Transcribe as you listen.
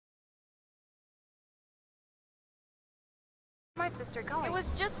my sister going? It was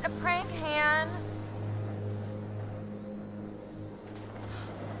just a prank, Han.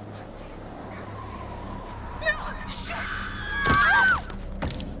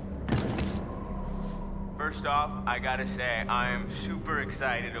 First off, I gotta say, I am super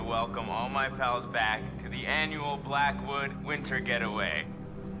excited to welcome all my pals back to the annual Blackwood Winter Getaway.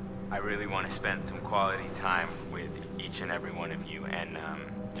 I really want to spend some quality time with each and every one of you and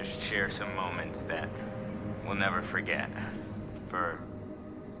just share some moments that we'll never forget. For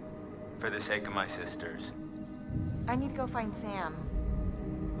the sake of my sisters. I need to go find Sam.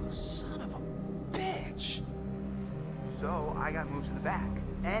 Son of a bitch. So I got moved to the back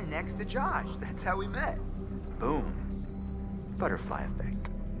and next to Josh. That's how we met. Boom. Butterfly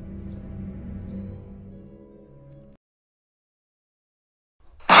effect.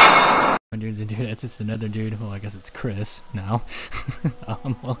 Dude's a dude, that's just another dude. Well, I guess it's Chris now.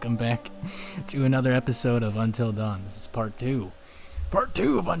 Welcome back to another episode of Until Dawn. This is part 2. Part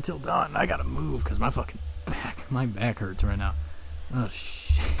 2 of Until Dawn. I gotta move because my back hurts right now. Oh,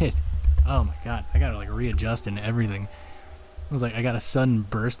 shit. Oh, my God. I gotta, like, readjust and everything. It was like I got a sudden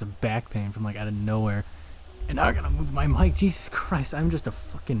burst of back pain from, like, out of nowhere. And now I gotta move my mic. Jesus Christ. I'm just a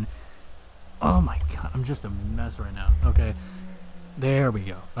fucking... Oh, my God. I'm just a mess right now. Okay. There we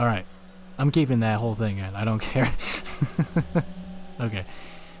go. All right. I'm keeping that whole thing in. I don't care. Okay.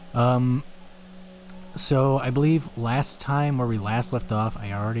 So I believe last time where we last left off,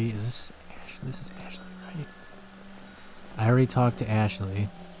 this is Ashley, right? I already talked to Ashley.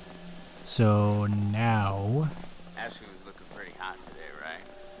 So now... Ashley was looking pretty hot today, right?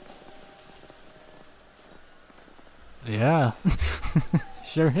 Yeah.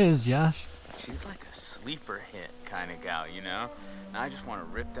 Sure is, Josh. She's like a sleeper hit kind of gal, you know? And I just want to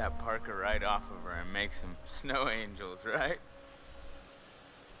rip that Parker right off of her and make some snow angels, right?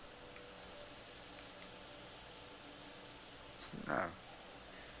 No.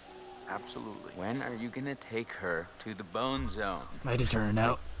 Absolutely. When are you gonna take her to the Bone Zone? Might have turned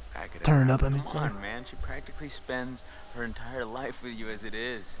out. Back it Turn it up, I mean. Come on, man. She practically spends her entire life with you as it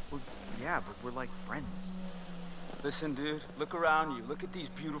is. Well, yeah, but we're like friends. Listen, dude, look around you. Look at these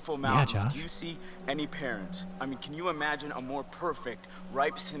beautiful mountains. Josh. Do you see any parents? I mean, can you imagine a more perfect,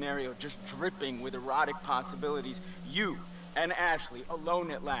 ripe scenario just dripping with erotic possibilities? You and Ashley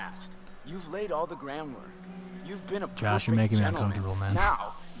alone at last. You've laid all the groundwork. You've been a Josh, you're perfect making me gentleman. uncomfortable, man.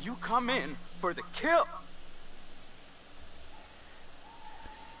 Now, you come in for the kill.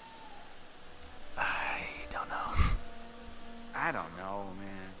 I don't know. I don't know,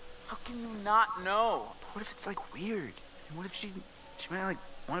 man. How can you not know? What if it's like weird? And what if she might not like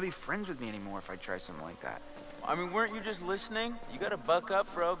want to be friends with me anymore if I try something like that? I mean, weren't you just listening? You gotta buck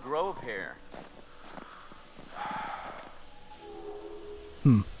up, bro. Grow a pair.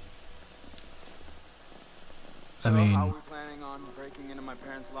 So, I mean... how are we planning on breaking into my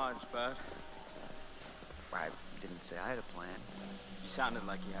parents' lodge, bud? I didn't say I had a plan. You sounded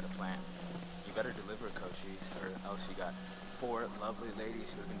like you had a plan. You better deliver, Cochise, or else you got 4 lovely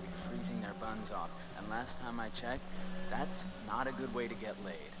ladies who are going to be freezing their buns off. And last time I checked, that's not a good way to get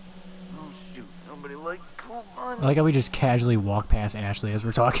laid. Oh, shoot. Nobody likes cool buns. I like how we just casually walk past Ashley as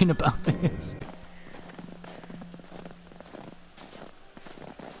we're talking about this.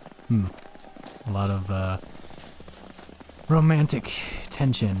 A lot of, romantic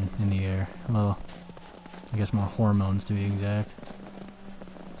tension in the air. Well, I guess more hormones to be exact.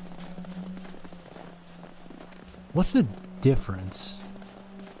 What's the difference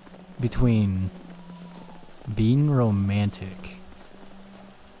between being romantic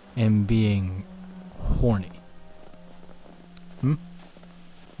and being horny?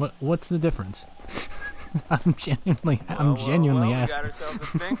 What's the difference? I'm genuinely asking. We got ourselves a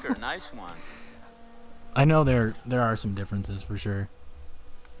thinker. Nice one. I know there are some differences for sure,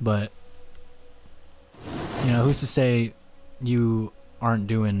 but you know, who's to say you aren't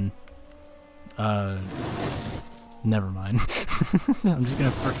doing? Never mind. I'm just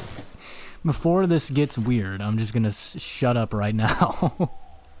gonna before this gets weird. I'm just gonna shut up right now.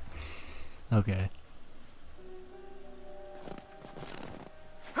 Okay.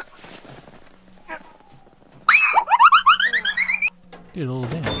 Do a little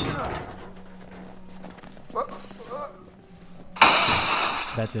dance.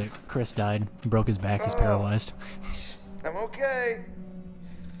 That's it. Chris died. He broke his back. He's paralyzed. I'm okay.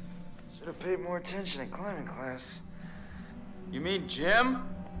 Should have paid more attention in climbing class. You mean Jim?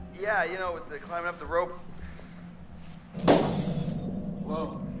 Yeah, you know, with the climbing up the rope.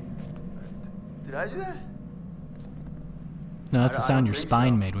 Whoa. Did I do that? No, that's the I sound don't your think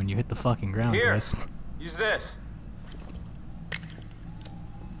spine so. made when you hit the fucking ground, Here. Chris. Use this.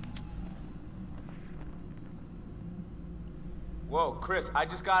 Whoa, Chris, I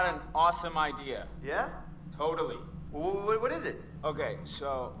just got an awesome idea. Yeah? Totally. What is it? Okay,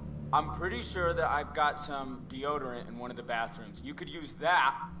 so I'm pretty sure that I've got some deodorant in one of the bathrooms. You could use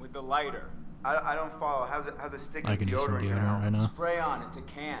that with the lighter. I don't follow. How's a stick I of could use some deodorant gonna deodorant help? right now. Spray on, it's a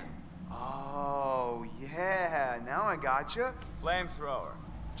can. Oh, yeah. Now I gotcha. Flamethrower.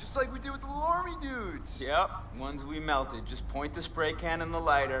 Just like we did with the little army dudes. Yep, ones we melted. Just point the spray can in the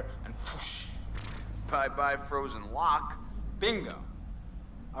lighter and whoosh. Bye-bye frozen lock. Bingo.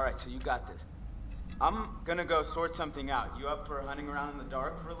 All right, so you got this. I'm gonna go sort something out. You up for hunting around in the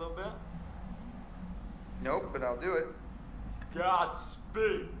dark for a little bit? Nope, but I'll do it.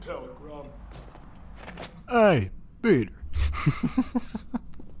 Godspeed, Pilgrim. Hey, Peter.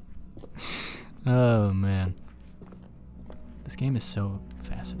 Oh man, this game is so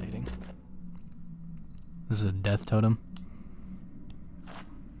fascinating. This is a death totem.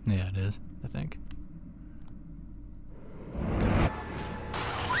 Yeah, it is, I think.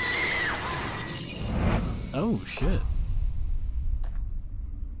 Oh shit.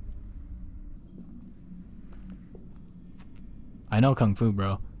 I know Kung Fu,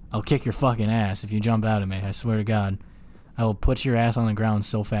 bro. I'll kick your fucking ass if you jump out at me, I swear to God. I will put your ass on the ground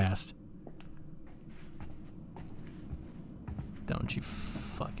so fast. Don't you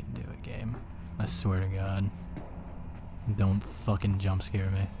fucking do it, game. I swear to God. Don't fucking jump scare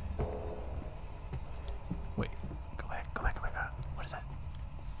me. Wait, go back. What is that?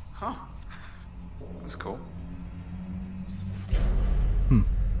 Huh. That's cool.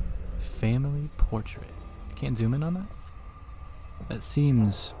 Family portrait. I can't zoom in on that? That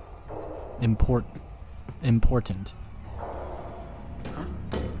seems important. Huh?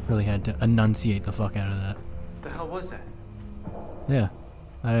 Really had to enunciate the fuck out of that. What the hell was that? Yeah.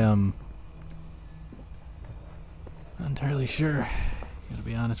 Not entirely sure. Gotta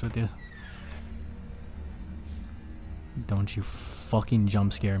be honest with you. Don't you fucking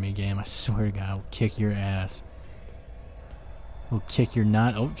jump scare me, game. I swear to God, I'll kick your ass. I'll kick your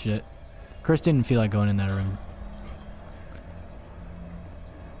nut. Oh shit. Chris didn't feel like going in that room.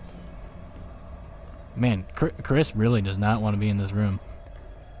 Man, Chris really does not want to be in this room.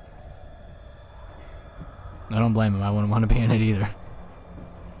 I don't blame him. I wouldn't want to be in it either.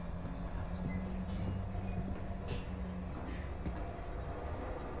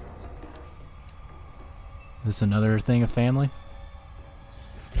 Is this another thing of family?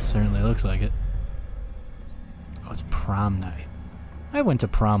 Certainly looks like it. Oh, it's prom night. I went to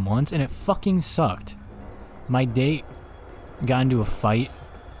prom once and it fucking sucked. My date got into a fight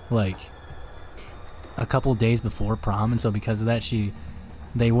like a couple days before prom, and so because of that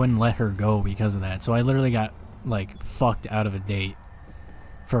they wouldn't let her go because of that. So I literally got like fucked out of a date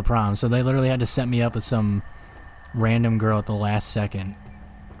for prom. So they literally had to set me up with some random girl at the last second,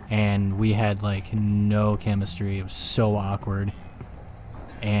 and we had like no chemistry. It was so awkward,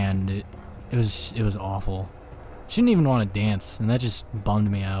 and it was awful. She didn't even want to dance, and that just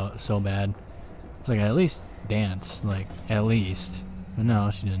bummed me out so bad. It's like, at least dance, like at least. But no,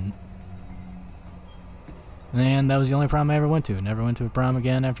 she didn't. And that was the only prom I ever went to. Never went to a prom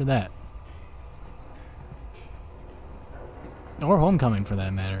again after that. Or homecoming, for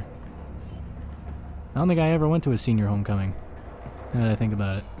that matter. I don't think I ever went to a senior homecoming, now that I think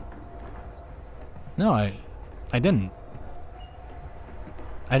about it. No, I didn't.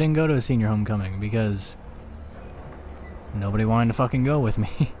 I didn't go to a senior homecoming because nobody wanted to fucking go with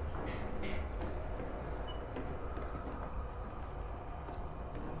me.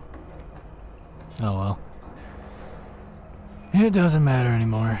 Oh well. It doesn't matter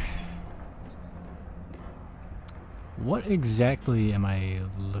anymore. What exactly am I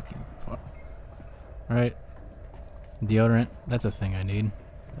looking for? Alright. Deodorant. That's a thing I need.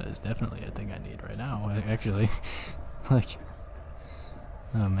 That is definitely a thing I need right now, actually. Like,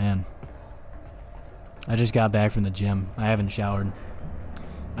 oh man. I just got back from the gym. I haven't showered.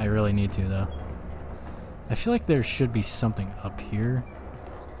 I really need to, though. I feel like there should be something up here,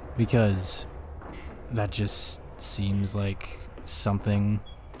 because that just seems like something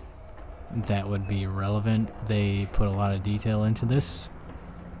that would be relevant. They put a lot of detail into this,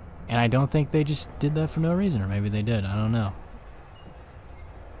 and I don't think they just did that for no reason, or maybe they did. I don't know.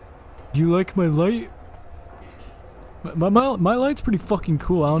 Do you like my light? My light's pretty fucking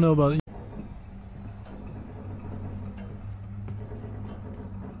cool. I don't know about you.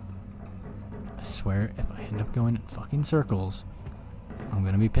 I swear, if I end up going in fucking circles, I'm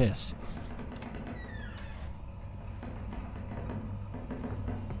gonna be pissed.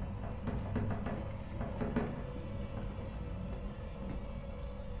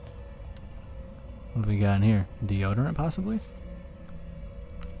 What do we got in here? Deodorant, possibly?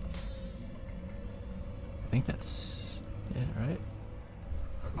 I think that's Yeah, right?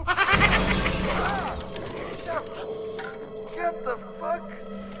 Get the fuck?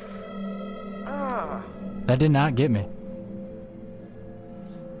 That did not get me.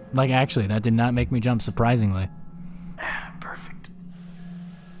 Like, actually, that did not make me jump, surprisingly. Perfect.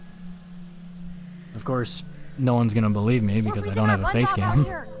 Of course, no one's gonna believe me because I don't have a face cam.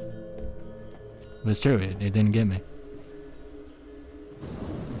 But it's true, it didn't get me.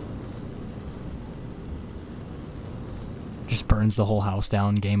 Just burns the whole house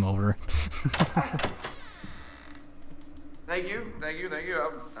down, game over. Thank you.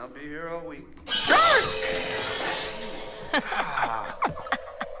 I'll be here all week.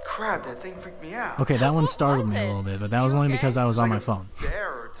 Crap, that thing freaked me out. Okay, that one startled me a little bit, but that was only because I was on my phone. Bear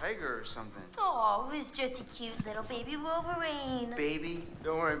or tiger or something. Oh, it was just a cute little baby Wolverine. Baby.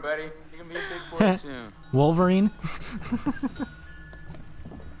 Don't worry, buddy. You're gonna be a big boy soon. Wolverine?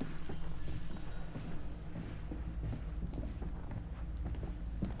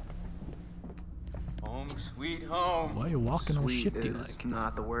 Home sweet home. Why are you walking all Sweet shifty is like?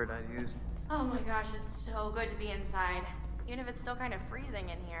 not the word I use. Oh my gosh, it's so good to be inside. Even if it's still kind of freezing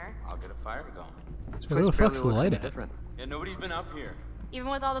in here. I'll get a fire going. This Where the place fuck's barely the looks light any at? different. Yeah, nobody's been up here. Even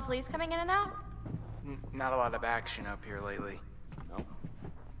with all the police coming in and out? Not a lot of action up here lately. No.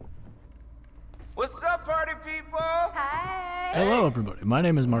 What's up, party people? Hi. Hello, everybody. My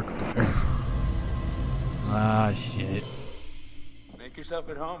name is Markiplier. Ah, shit. Make yourself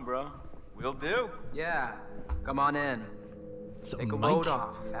at home, bro. Will do. Yeah, come on in. So, Take a Mike, load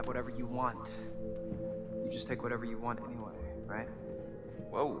off. Have whatever you want. You just take whatever you want anyway, right?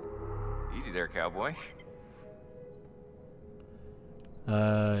 Whoa. Easy there, cowboy.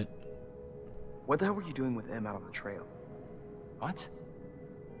 What the hell were you doing with M out on the trail? What?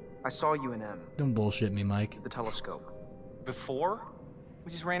 I saw you and M don't bullshit me, Mike. at the telescope. Before?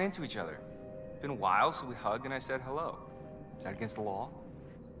 We just ran into each other. Been a while, so we hugged and I said hello. Is that against the law?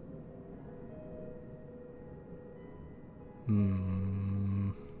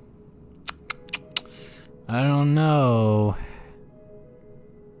 I don't know.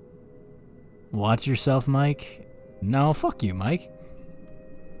 Watch yourself, Mike. No, fuck you, Mike.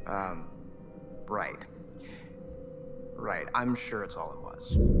 Right. Right, I'm sure it's all it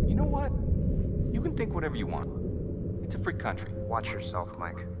was. You know what? You can think whatever you want. It's a free country. Watch yourself,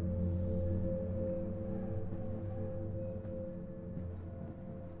 Mike.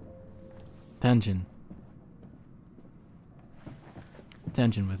 Tension.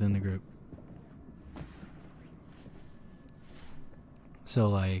 Tension within the group. So,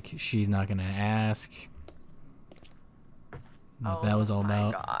 like, she's not gonna ask what that was all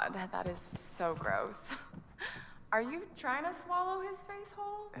about. Oh my god, that is so gross. Are you trying to swallow his face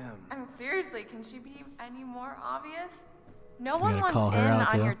whole? I mean, seriously, can she be any more obvious? No one gotta wants call in her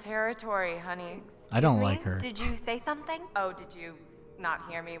out, on too. your territory, honey. I don't Excuse me? like her. Did you say something? Oh, did you not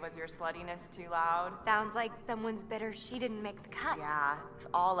hear me? Was your sluttiness too loud? Sounds like someone's bitter she didn't make the cut. Yeah, it's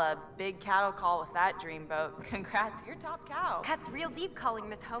all a big cattle call with that dreamboat. Congrats, you're top cow. Cuts real deep calling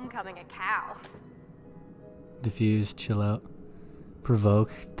Miss Homecoming a cow. Diffuse, chill out.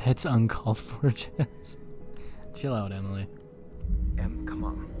 Provoke, that's uncalled for, Jess. Chill out, Emily. M, come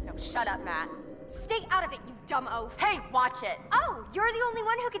on. No, shut up, Matt. Stay out of it, you dumb oaf. Hey, watch it. Oh, you're the only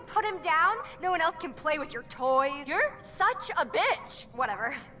one who can put him down? No one else can play with your toys? You're such a bitch.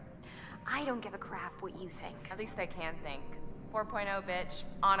 Whatever. I don't give a crap what you think. At least I can think. 4.0 bitch,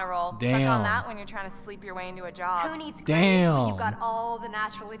 on a roll. Suck Damn. on that when you're trying to sleep your way into a job. Who needs grades when Damn. you've got all the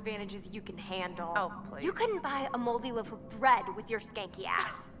natural advantages you can handle? Oh, please. You couldn't buy a moldy loaf of bread with your skanky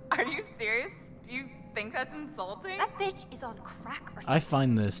ass. Are you serious? Do you think that's insulting? That bitch is on crack or I something.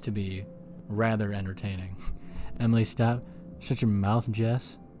 find this to be rather entertaining. Emily, stop. Shut your mouth,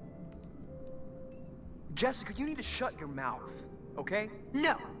 Jess. Jessica, you need to shut your mouth, okay?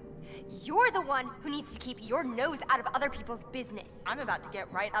 No. You're the one who needs to keep your nose out of other people's business. I'm about to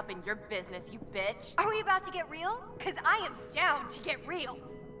get right up in your business, you bitch. Are we about to get real? Because I am down to get real.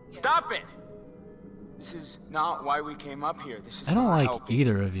 Stop it! This is not why we came up here. This is I don't not like helping.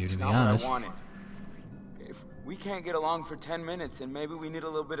 either of you, It's to be not honest. what I wanted. If we can't get along for 10 minutes, then maybe we need a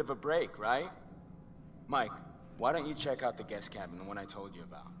little bit of a break, right? Mike, why don't you check out the guest cabin, the one I told you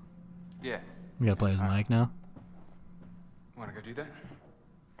about? Yeah. We gotta play as Mike now. Wanna go do that?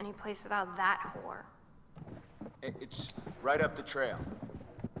 Any place without that whore. It's right up the trail.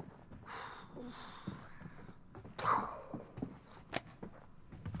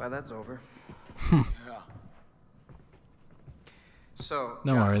 Glad that's over. Yeah. So,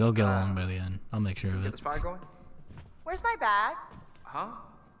 Don't yeah, worry, they'll get along by the end. I'll make sure of Get it. this fire going? Where's my bag? Huh?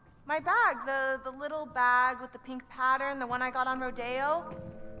 My bag, the little bag with the pink pattern, the one I got on Rodeo.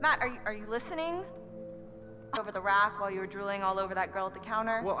 Matt, are you listening? over the rack while you were drooling all over that girl at the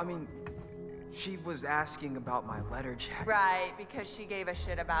counter? Well, I mean, she was asking about my letter jacket. Right, because she gave a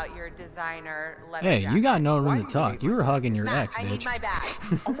shit about your designer letter Hey, jacket. you got no room Why to do you talk. hate You my were dad? hugging your Matt, ex, I need bitch. my bag.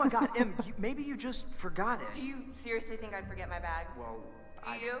 Oh my God, Em, maybe you just forgot it. Do you seriously think I'd forget my bag? Well,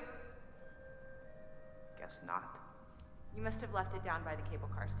 Do you? guess not. You must have left it down by the cable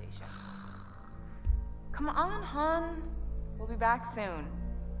car station. Come on, hon. We'll be back soon.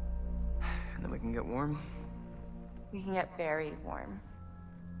 And then we can get warm? We can get very warm.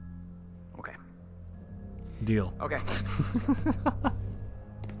 Okay. Deal. Okay.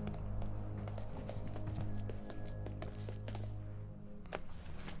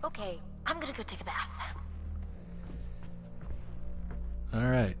 Okay, I'm gonna go take a bath. All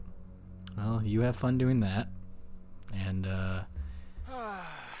right. Well, you have fun doing that. And, I'm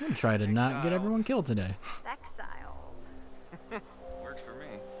gonna try to not get everyone killed today. Exiled. Works for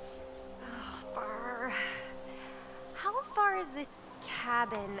me. Burr. How far is this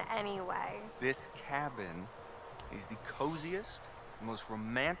cabin anyway? This cabin is the coziest, most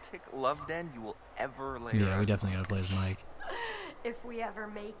romantic love den you will ever lay your Yeah, we eyes definitely gotta play as Mike. If we ever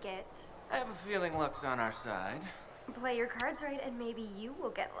make it. I have a feeling luck's on our side. Play your cards right and maybe you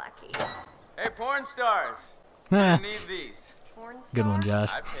will get lucky. Hey, porn stars! Nah. I need these. Porn Good one, star?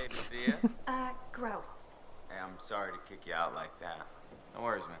 Josh. I paid to see you. Gross. Hey, I'm sorry to kick you out like that. No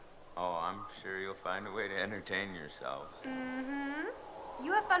worries, man. Oh, I'm sure you'll find a way to entertain yourselves. Mm-hmm.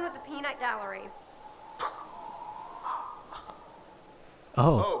 You have fun with the peanut gallery.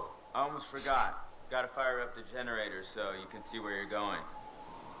 Oh. Oh, I almost forgot. Gotta fire up the generator so you can see where you're going.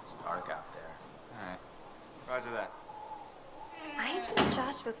 It's dark out there. All right. Roger that. I think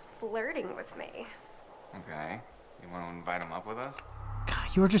Josh was flirting with me. Okay. You want to invite him up with us?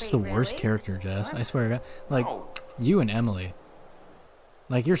 God, you are just Wait, the worst really? character, Jess. I swear to God. Like, No. you and Emily.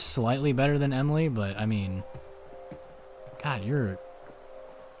 Like, you're slightly better than Emily, but, I mean... God, you're...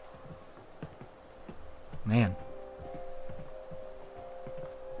 Man.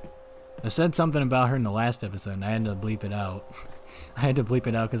 I said something about her in the last episode, and I had to bleep it out. I had to bleep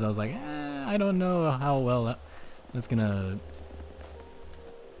it out because I was like, I don't know how well that's gonna...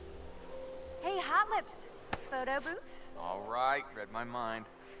 Hey, Hot Lips. Photo booth? All right. Read my mind.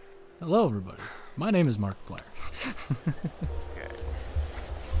 Hello, everybody. My name is Markiplier. Okay.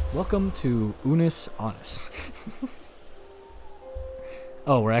 Welcome to Unis Honest.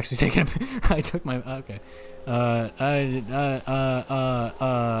 Oh, we're actually taking a... I took my... Okay.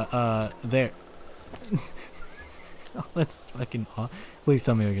 There. Oh, that's fucking... Please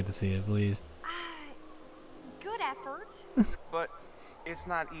tell me I get to see it, please. Good effort. But it's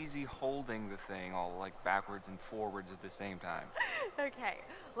not easy holding the thing all like backwards and forwards at the same time. Okay,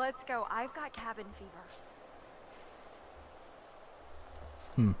 let's go. I've got cabin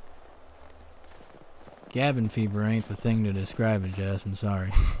fever. Cabin fever ain't the thing to describe it, Jess. I'm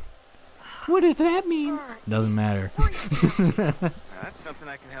sorry. What does that mean? Doesn't matter. That's something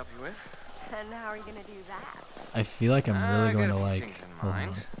I can help you with. And how are you gonna do that? I feel like I'm really I going got to a few like... things in Hold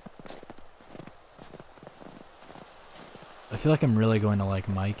mind. on. I feel like I'm really going to like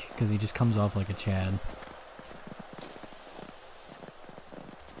Mike, because he just comes off like a Chad.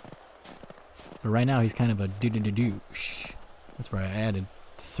 But right now he's kind of a douche. That's where I added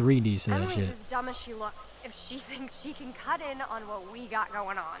 3D to that Emily's shit. as dumb as she looks if she thinks she can cut in on what we got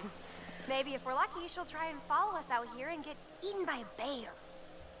going on. Maybe if we're lucky, she'll try and follow us out here and get eaten by a bear.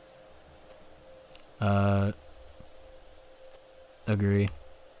 Agree.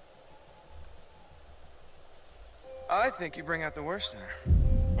 I think you bring out the worst in her.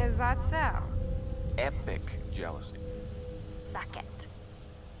 Is that so? Epic jealousy. Suck it.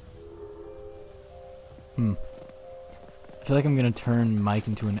 I feel like I'm gonna turn Mike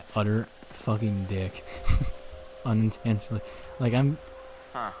into an utter fucking dick. Unintentionally. Like, I'm...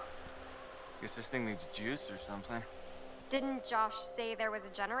 Huh. Guess this thing needs juice or something. Didn't Josh say there was a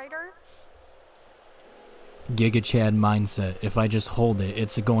generator? Giga Chad mindset. If I just hold it,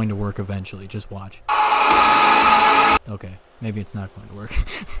 it's going to work eventually. Just watch. Okay, maybe it's not going to work.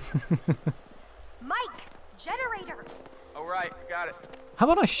 Mike! Generator! Oh, right. Got it. How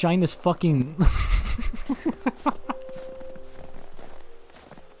about I shine this fucking...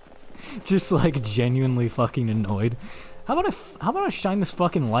 Just like genuinely fucking annoyed. How about I shine this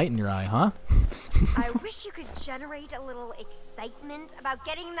fucking light in your eye, huh? I wish you could generate a little excitement about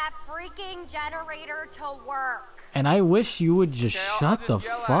getting that freaking generator to work. And I wish you would just Okay, I'll shut just the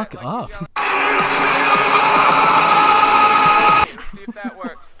yell at fuck it like up. you yell- Let's see if that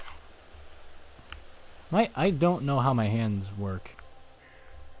works. I don't know how my hands work.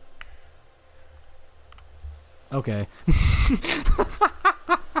 Okay.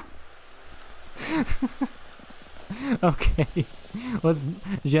 Okay. Let's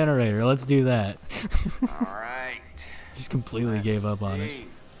generator. Let's do that. All right. Just completely gave up on it.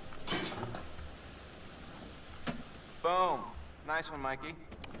 Boom. Nice one, Mikey.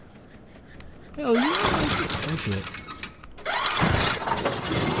 Hell yeah! Oh shit.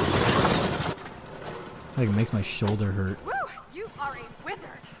 Like it makes my shoulder hurt. Woo! You are a wizard.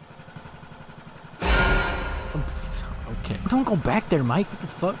 Okay. Don't go back there, Mike. What the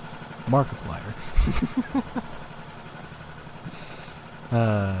fuck? Markiplier.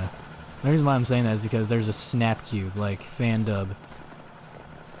 The reason why I'm saying that is because there's a Snapcube, like, fan dub.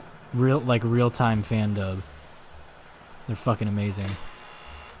 Real-time fan dub. They're fucking amazing.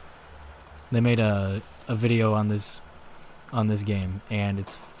 They made a video on this game, and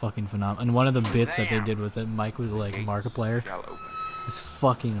it's fucking phenomenal. And one of the bits that they did was that Mike was like Markiplier. It's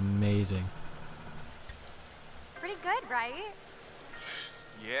fucking amazing. Pretty good, right?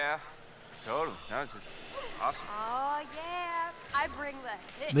 Yeah, totally. No, this is awesome. Oh yeah, I bring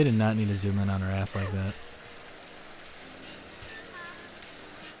the hit. They did not need to zoom in on her ass like that.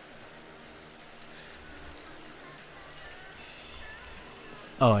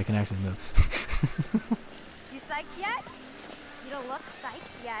 Oh, I can actually move. You psyched yet? You don't look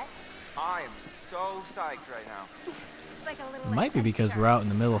psyched yet. I am so psyched right now. It's like a little. Might be because we're out in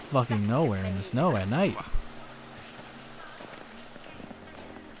the middle of fucking nowhere in the snow at night.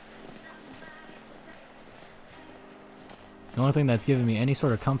 The only thing that's giving me any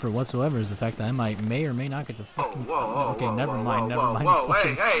sort of comfort whatsoever is the fact that I may or may not get to fucking. Okay, never mind. Never mind.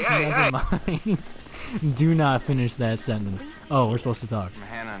 Do not finish that sentence. Oh, we're supposed to talk.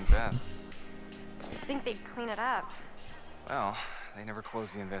 Hannah and Beth. I think they'd clean it up. Well, they never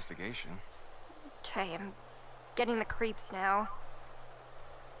closed the investigation. Okay, I'm getting the creeps now.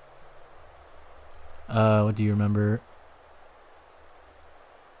 What do you remember?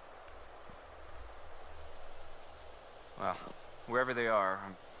 Well, wherever they are,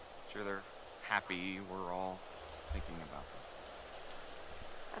 I'm sure they're happy we're all thinking about them.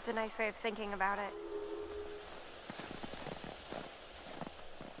 That's a nice way of thinking about it.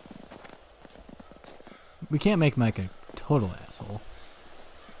 We can't make Mike a total asshole.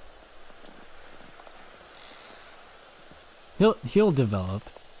 He'll develop.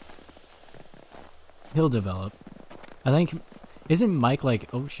 He'll develop. I think, isn't Mike like,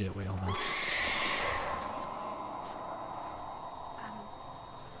 oh shit, wait, hold on.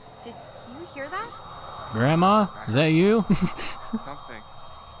 Did you hear that? Grandma, is that you? Something.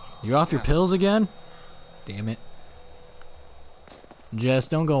 You off your pills again? Damn it. Jess,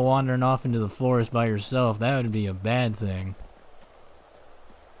 don't go wandering off into the forest by yourself. That would be a bad thing.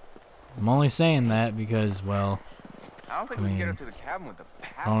 I'm only saying that because, well, I don't think we can get up to the cabin with the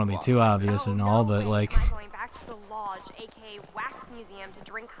I don't want to be too obvious and all, but like, I'm going back to the lodge, aka Wax Museum, to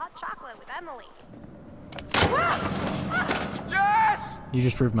drink hot chocolate with Emily. Jess! you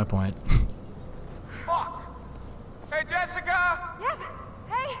just proved my point. Fuck! Hey, Jessica! Yep.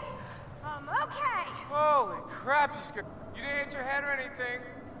 Hey. Okay. Holy crap, you didn't hit your head or anything.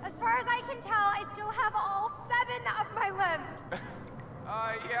 As far as I can tell, I still have all 7 of my limbs.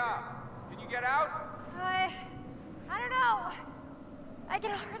 Yeah. Can you get out? I don't know. I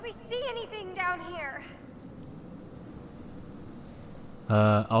can hardly see anything down here.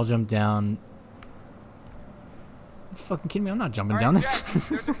 I'll jump down. You fucking kidding me? I'm not jumping down there. Jess,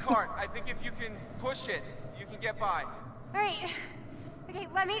 there's a cart. I think if you can push it, you can get by. Alright. Okay,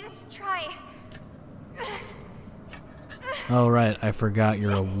 let me just try. Oh, right. I forgot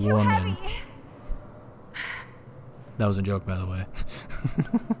you're a It's too woman. heavy. That was a joke, by the way.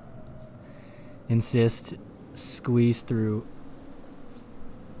 Insist. Squeeze through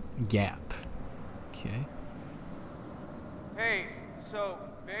gap. Okay. Hey, so,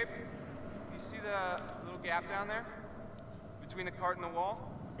 babe, you see the little gap down there? Between the cart and the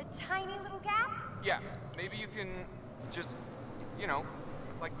wall? The tiny little gap? Yeah, maybe you can just, you know,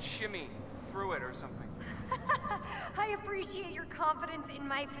 like shimmy through it or something. I appreciate your confidence in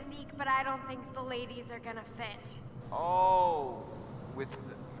my physique, but I don't think the ladies are gonna fit. Oh,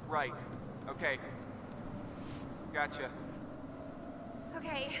 right. Okay. Gotcha.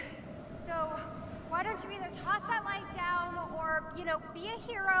 Okay, so why don't you either toss that light down or, you know, be a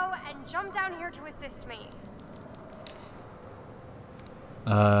hero and jump down here to assist me?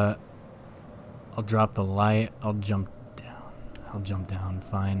 I'll drop the light. I'll jump down.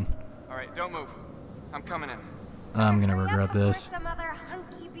 Fine. All right, don't move. I'm coming in. I'm gonna Hurry up regret before this. Some other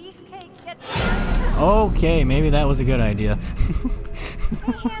hunky beefcake gets Okay, maybe that was a good idea.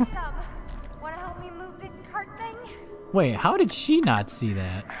 Hey, handsome. Wanna help me move this cart thing? Wait, how did she not see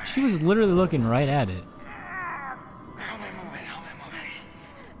that? She was literally looking right at it. Help me move it.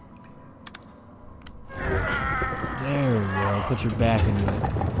 There we go. Put your back into it.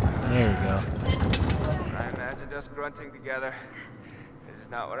 There we go. I imagined us grunting together. This is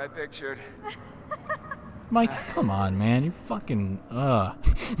not what I pictured. Mike, come on, man. You're fucking...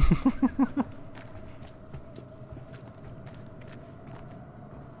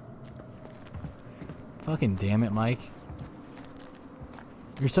 Fucking damn it, Mike.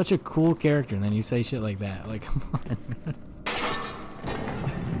 You're such a cool character, and then you say shit like that. Like, come on, man.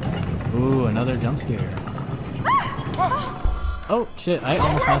 Ooh, another jump scare. Oh, shit. I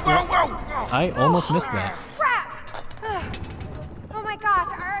almost messed it up. I almost missed that. Crap! Oh my gosh,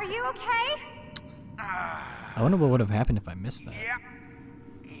 are you okay? I wonder what would have happened if I missed that.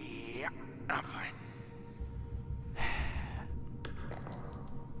 Yeah, I'm fine.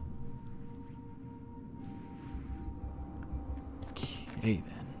 Okay, then.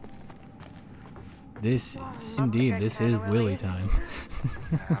 This is, indeed, this is Willy time.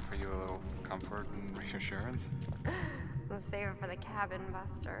 Offer you a little comfort and reassurance. Let's save it for the cabin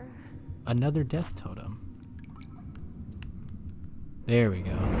buster. Another death totem. There we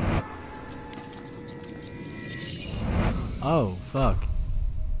go. Oh, fuck.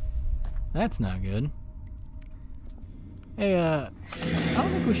 That's not good. Hey, I don't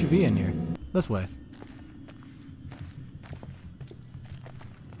think we should be in here. This way.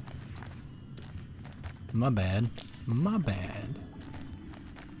 My bad. My bad.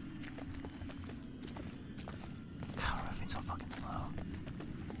 God, we're moving so fucking slow.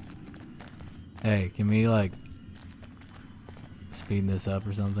 Hey, can we, like, speed this up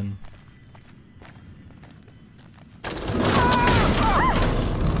or something?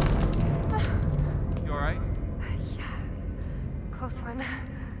 You alright? Yeah. Close one.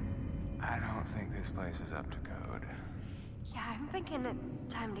 I don't think this place is up to code. Yeah, I'm thinking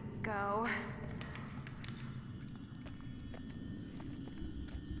it's time to go.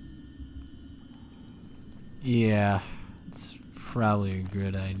 Yeah, it's probably a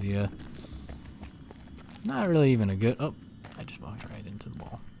good idea. Not really even a good... Oh, I just walked right into the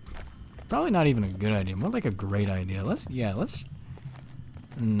wall. Probably not even a good idea. More like a great idea. Let's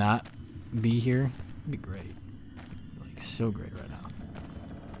not be here. It'd be great. Like, so great right now.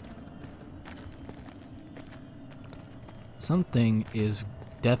 Something is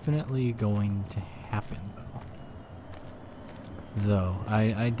definitely going to happen, though.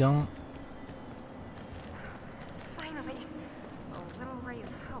 I don't...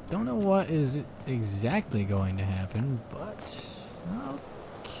 Don't know what is exactly going to happen, but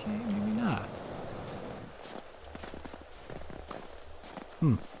okay, maybe not.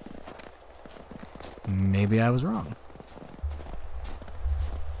 Maybe I was wrong.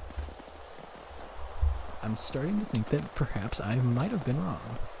 I'm starting to think that perhaps I might have been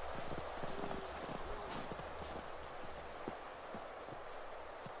wrong.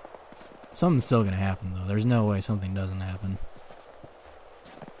 Something's still gonna happen, though. There's no way something doesn't happen.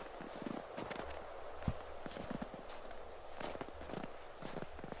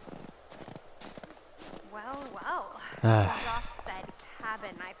 Josh said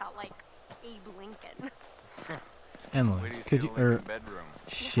cabin. I felt like Abe Lincoln. Emily, could you, bedroom?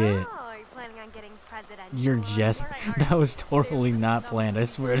 Shit. Oh, are you planning on getting presidential? You're just, that was totally not planned, I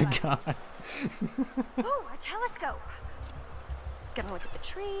swear to God. Ooh, a telescope. Gonna look at the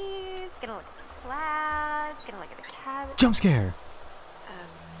trees, gonna look at the clouds, gonna look at the cabin. Jump scare!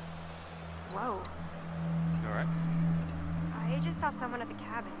 Whoa. You alright? I just saw someone at the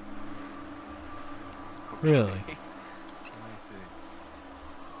cabin. Really? I see.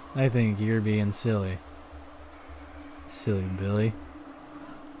 I think you're being silly. Silly Billy.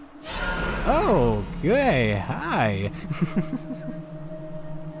 Oh, okay. Hi.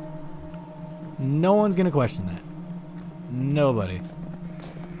 No one's gonna question that. Nobody.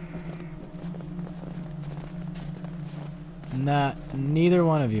 Neither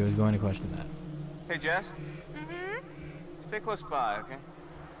one of you is going to question that. Hey, Jess. Stay close by, okay?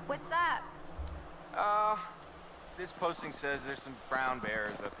 What's up? This posting says there's some brown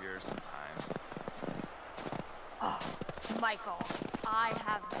bears up here sometimes. Oh, Michael, I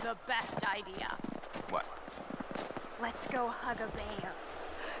have the best idea. What? Let's go hug a bear.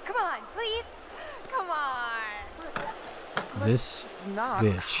 Come on, please. Come on. This Not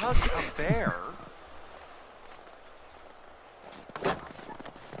bitch. hug a bear.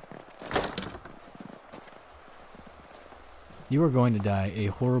 You are going to die a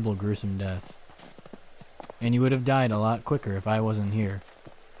horrible, gruesome death. And you would have died a lot quicker if I wasn't here.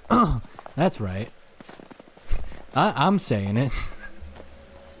 That's right. I'm saying it.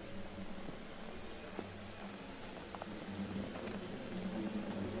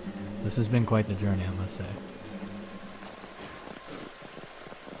 This has been quite the journey, I must say.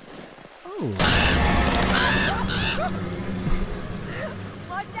 Oh.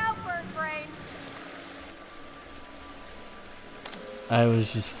 Watch out, bird brain. I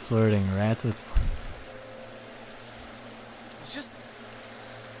was just flirting rats with... It's just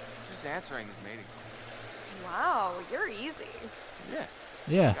answering his mating. Wow, you're easy. Yeah.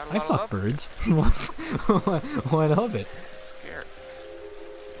 Yeah, Got a I lot of fuck love. birds. What of it? Scared.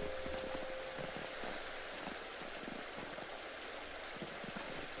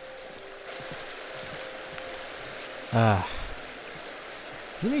 Ah.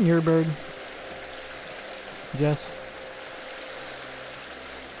 Does it mean you're a bird? Jess?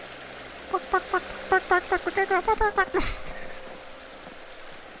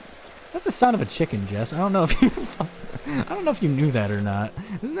 That's the sound of a chicken, Jess. I don't know if you I don't know if you knew that or not.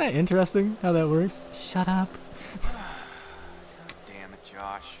 Isn't that interesting how that works? Shut up. Damn it,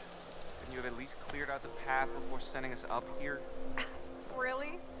 Josh. Couldn't you have at least cleared out the path before sending us up here?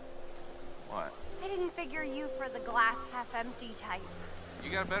 Really? What? I didn't figure you for the glass half-empty type.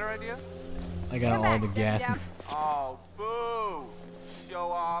 You got a better idea? I got all the gas. down. Oh, boo! Show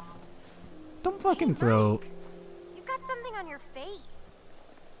off. Don't fucking throw. You've got something on your face.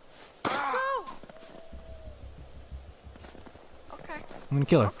 Ah! Okay. I'm gonna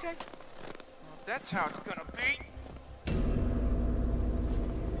kill her. Okay. Well, that's how it's gonna be.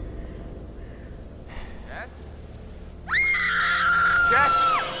 Jess?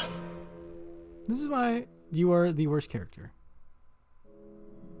 Jess! This is why you are the worst character.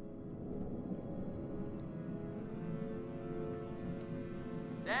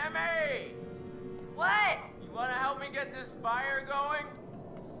 Sammy! What? You wanna help me get this fire going?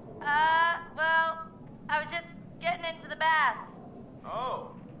 Well, I was just getting into the bath.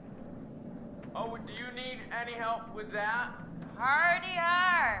 Oh. Oh, do you need any help with that? Hardy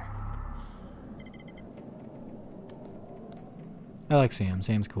har. I like Sam.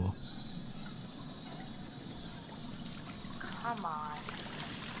 Sam's cool. Come on.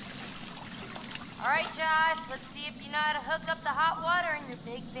 All right, Josh, let's see if you know how to hook up the hot water in your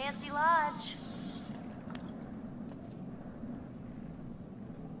big fancy lodge.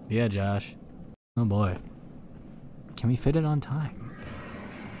 Yeah, Josh. Oh boy. Can we fit it on time?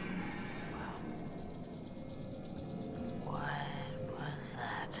 What was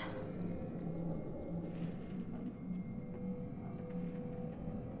that?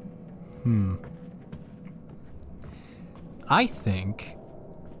 I think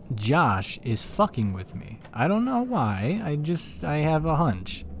Josh is fucking with me. I don't know why. I have a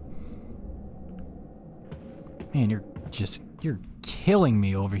hunch. Man, you're killing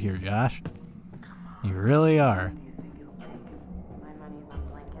me over here, Josh. You really are. My money's on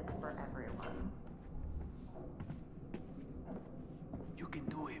blankets for everyone. You can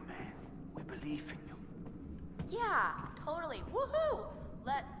do it, man. We believe in you. Yeah, totally. Woohoo!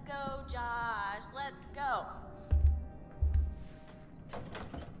 Let's go, Josh. Let's go.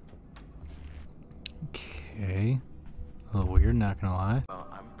 Okay. A little weird, not gonna lie. Well,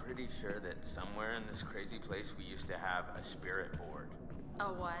 I'm pretty sure that somewhere in this crazy place we used to have a spirit board. A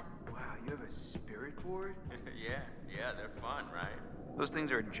what? Wow, you have a spirit board? yeah, they're fun, right? Those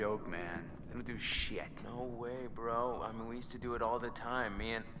things are a joke, man. They don't do shit. No way, bro. I mean, we used to do it all the time.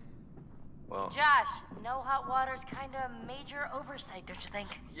 Me and... Well... Josh, no hot water's kind of a major oversight, don't you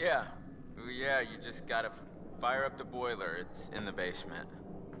think? Yeah. Yeah, you just gotta fire up the boiler. It's in the basement.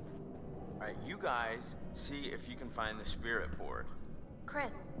 Alright, you guys see if you can find the spirit board.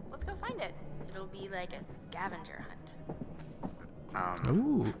 Chris, let's go find it. It'll be like a scavenger hunt.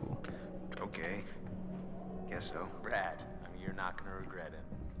 Ooh. Okay. Guess so. Rad. I mean, you're not gonna regret it.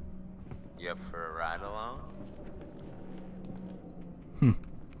 You up for a ride along?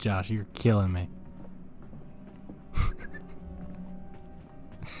 Josh, you're killing me.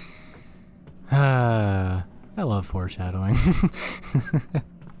 I love foreshadowing.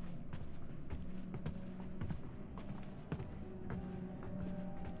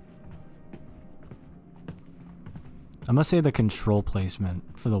 I must say the control placement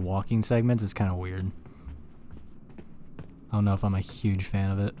for the walking segments is kind of weird. I don't know if I'm a huge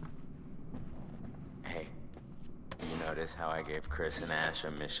fan of it. Hey, you notice how I gave Chris and Ash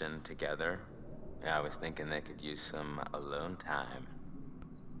a mission together? Yeah, I was thinking they could use some alone time.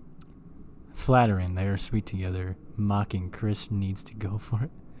 Flattering, they are sweet together. Mocking, Chris needs to go for it.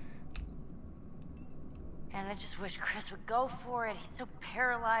 And I just wish Chris would go for it. He's so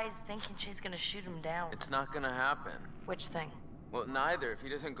paralyzed thinking she's gonna shoot him down. It's not gonna happen. Which thing? Well, neither. If he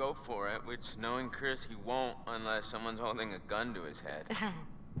doesn't go for it, which knowing Chris, he won't unless someone's holding a gun to his head.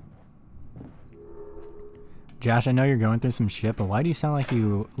 Josh, I know you're going through some shit, but why do you sound like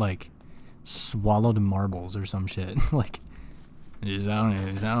you, like, swallowed marbles or some shit? Like, you sound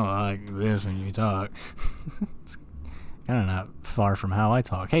like this when you talk. It's Kind of not far from how I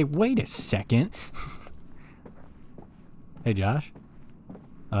talk. Hey, wait a second. Hey, Josh.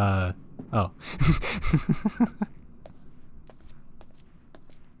 Oh.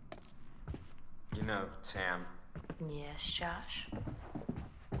 You know, Sam, Yes, Josh.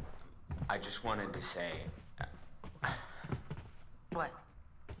 I just wanted to say, What?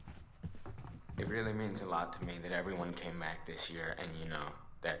 it really means a lot to me that everyone came back this year, and you know,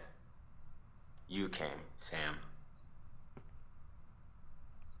 that you came, Sam.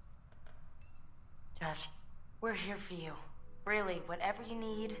 Josh, we're here for you. Really, whatever you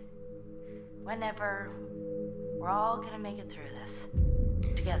need, whenever, we're all gonna make it through this.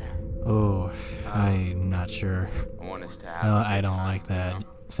 Together. Oh, I'm not sure. I want us to have No, a I good don't time, like that, you know?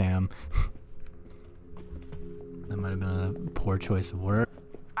 Sam. That might have been a poor choice of word.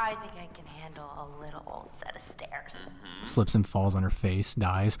 I think I can handle a little old set of stairs. Slips and falls on her face,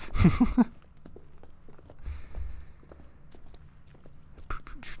 dies.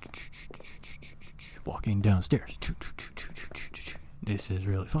 Walking downstairs. This is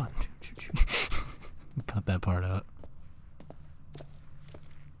really fun. Cut that part out.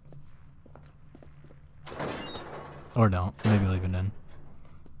 Or don't. Maybe leave it in.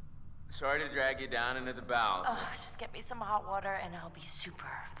 Sorry to drag you down into the bowels. Oh, just get me some hot water and I'll be super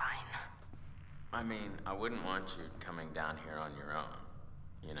fine. I mean, I wouldn't want you coming down here on your own,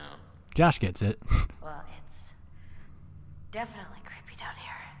 you know? Josh gets it. Well, it's definitely creepy down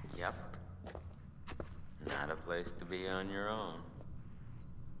here. Yep. Not a place to be on your own.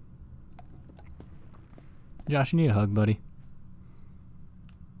 Josh, you need a hug, buddy.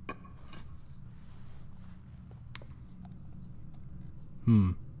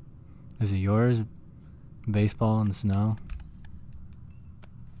 Is it yours? Baseball in the snow?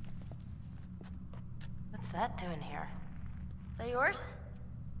 What's that doing here? Is that yours?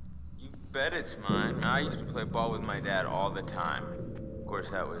 You bet it's mine. I used to play ball with my dad all the time. Of course,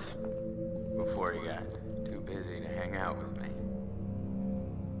 that was before he got too busy to hang out with me.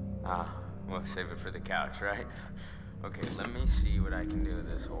 We'll save it for the couch, right? Okay, let me see what I can do with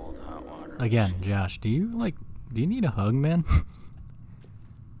this old hot water. Again, Josh, do you need a hug, man?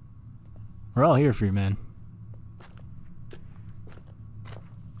 We're all here for you, man.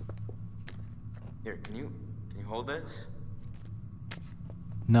 Here, can you hold this?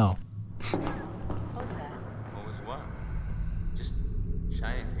 No. What was that? What was what? Just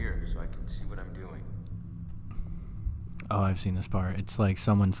shine it here so I can see what I'm doing. Oh, I've seen this part. It's like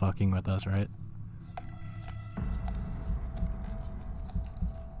someone fucking with us, right?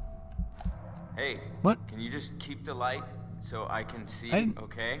 Hey. What? Can you just keep the light so I can see,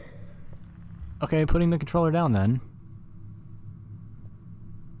 okay? Okay, putting the controller down then.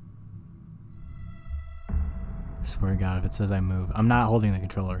 I swear to God, if it says I move, I'm not holding the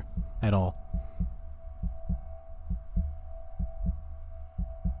controller at all.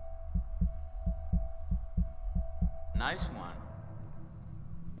 Nice one.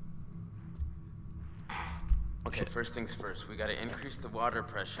 Okay, first things first. We gotta increase the water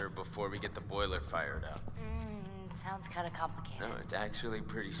pressure before we get the boiler fired up. Sounds kind of complicated. No, it's actually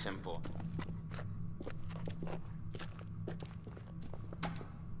pretty simple.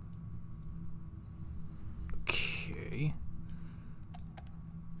 Okay.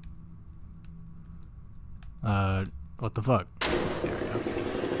 What the fuck? There we go.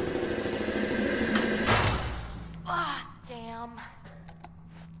 Ah, damn.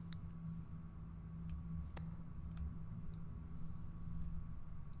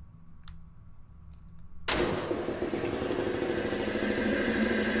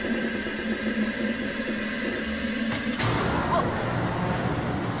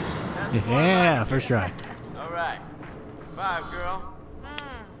 Yeah, first try. All right. 5, girl.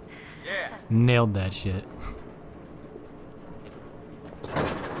 Yeah. Nailed that shit.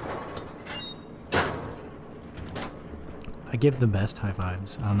 I give the best high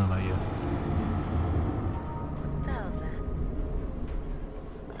fives. I don't know about you. What the hell is that?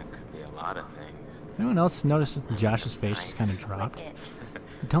 That could be a lot of things. Anyone else notice that Josh's face just kind of dropped? It.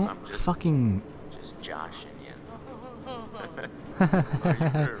 Don't fucking... Just joshing you. Oh,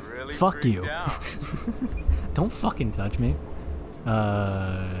 you're really Fuck freaked you. out. Don't fucking touch me.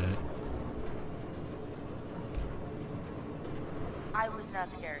 I was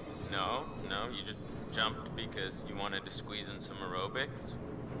not scared. No, you just jumped because you wanted to squeeze in some aerobics?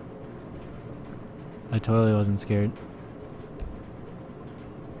 I totally wasn't scared.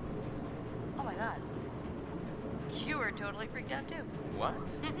 Oh my god. You were totally freaked out too. What?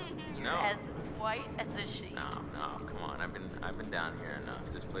 You're No. as white as a sheet. No, come on. I've been down here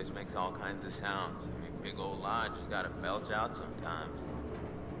enough. This place makes all kinds of sounds. I mean, big old lodge has got to belch out sometimes.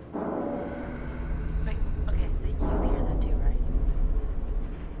 Wait, okay, so you hear that too?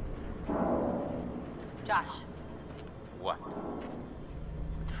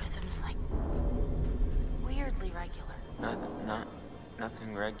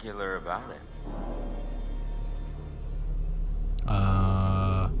 nothing regular about it.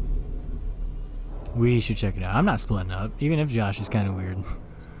 We should check it out. I'm not splitting up, even if Josh is kind of weird.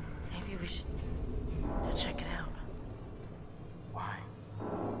 Maybe we should check it out. Why?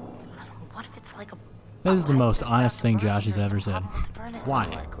 What if it's like a... That is the most honest thing Josh has ever said. Why?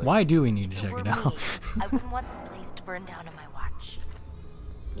 Why do we need to check it out? I wouldn't want this place to burn down on my watch.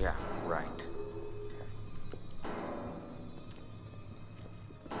 Yeah, right.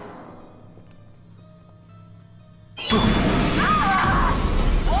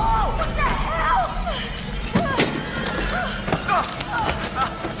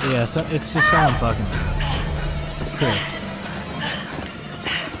 Yeah, so it's just someone fucking with us. It's Chris.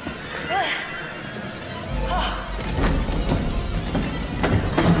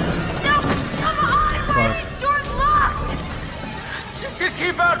 No! Come on! Fuck. This door's locked! To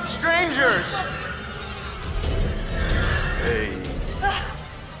keep out strangers! Hey.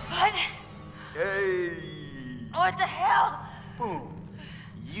 What? Hey. What the hell? Boom.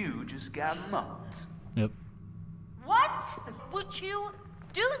 You just got mugged. Yep. What? Would you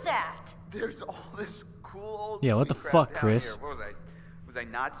do that? There's all this cool old Yeah, what the movie crap fuck, down Chris? here. What was I? Was I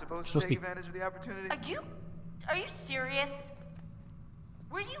not supposed to Supposed take to be- advantage of the opportunity? Are you serious?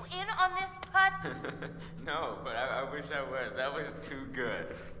 Were you in on this, Putz? No, but I wish I was. That was too good.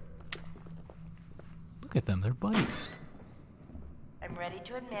 Look at them, they're buddies. I'm ready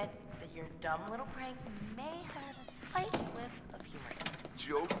to admit that your dumb little prank may have a slight whiff of humor.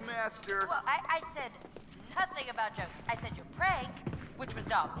 Joke master. Well, I said nothing about jokes. I said your prank, which was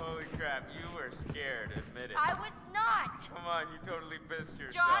dumb. Holy crap, you were scared, admit it. I was not! Come on, you totally pissed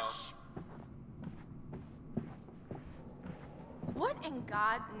yourself. Josh! What in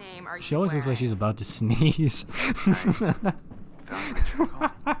God's name are you She always looks like wearing? she's about to sneeze. Found my true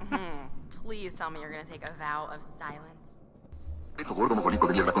home. Please tell me you're gonna take a vow of silence. Do you at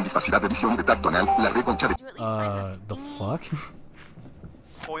least find The thingy? fuck?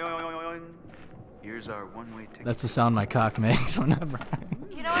 Oy, oy, oy, oy, oy. Here's our one-way ticket. That's the sound my cock makes whenever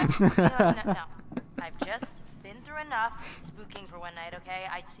You know what? No. I've just been through enough spooking for one night, okay?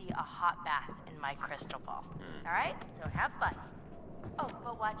 I see a hot bath in my crystal ball. Alright? So have fun. Oh,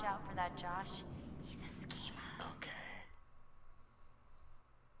 but watch out for that Josh. He's a schemer. Okay.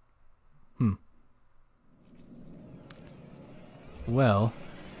 Well,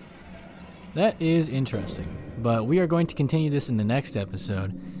 that is interesting. But we are going to continue this in the next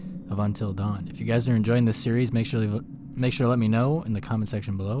episode of Until Dawn. If you guys are enjoying this series, make sure to let me know in the comment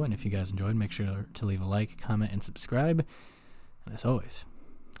section below. And if you guys enjoyed, make sure to leave a like, comment, and subscribe. And as always,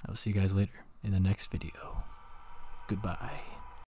 I will see you guys later in the next video. Goodbye.